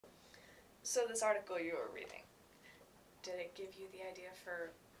So this article you were reading, did it give you the idea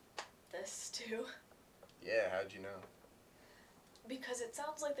for this too? Yeah, how'd you know? Because it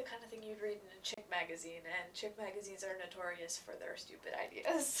sounds like the kind of thing you'd read in a chick magazine, and chick magazines are notorious for their stupid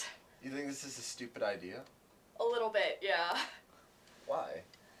ideas. You think this is a stupid idea? A little bit, yeah. Why?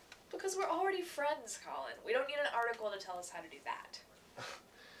 Because we're already friends, Colin. We don't need an article to tell us how to do that.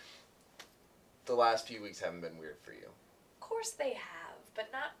 The last few weeks haven't been weird for you. Of course they have, but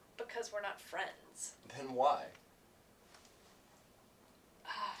not because we're not friends. Then why?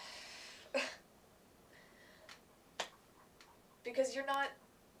 Because you're not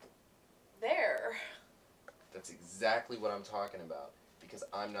there. That's exactly what I'm talking about. Because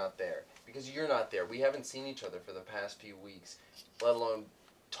I'm not there. Because you're not there. We haven't seen each other for the past few weeks, let alone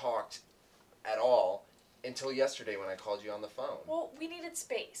talked at all until yesterday when I called you on the phone. Well, we needed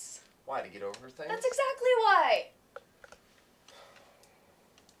space. Why, to get over things? That's exactly why.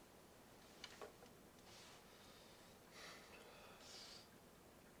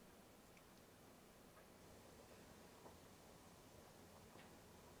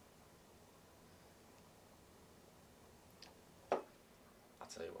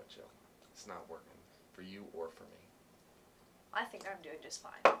 I'll tell you what, Jill. It's not working. For you or for me. I think I'm doing just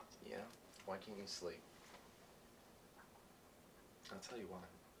fine. Yeah? Why can't you sleep? I'll tell you why.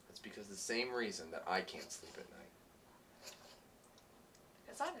 It's because the same reason that I can't sleep at night.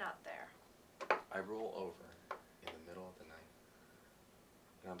 Because I'm not there. I roll over in the middle of the night.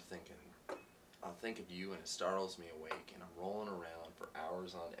 And I'm thinking, I'll think of you and it startles me awake and I'm rolling around for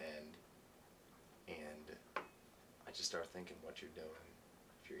hours on end. And I just start thinking what you're doing,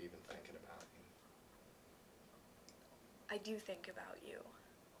 if you're even thinking about me. I do think about you.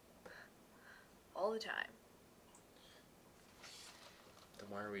 All the time. Then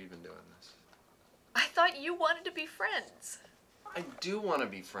why are we even doing this? I thought you wanted to be friends. I do want to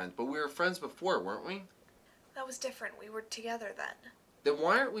be friends, but we were friends before, weren't we? That was different. We were together then. Then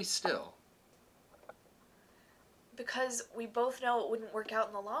why aren't we still? Because we both know it wouldn't work out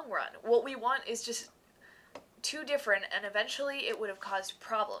in the long run. What we want is just too different, and eventually it would have caused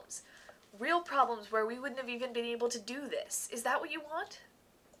problems. Real problems where we wouldn't have even been able to do this. Is that what you want?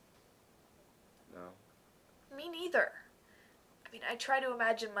 No. Me neither. I mean, I try to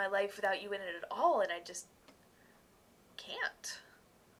imagine my life without you in it at all, and I just can't.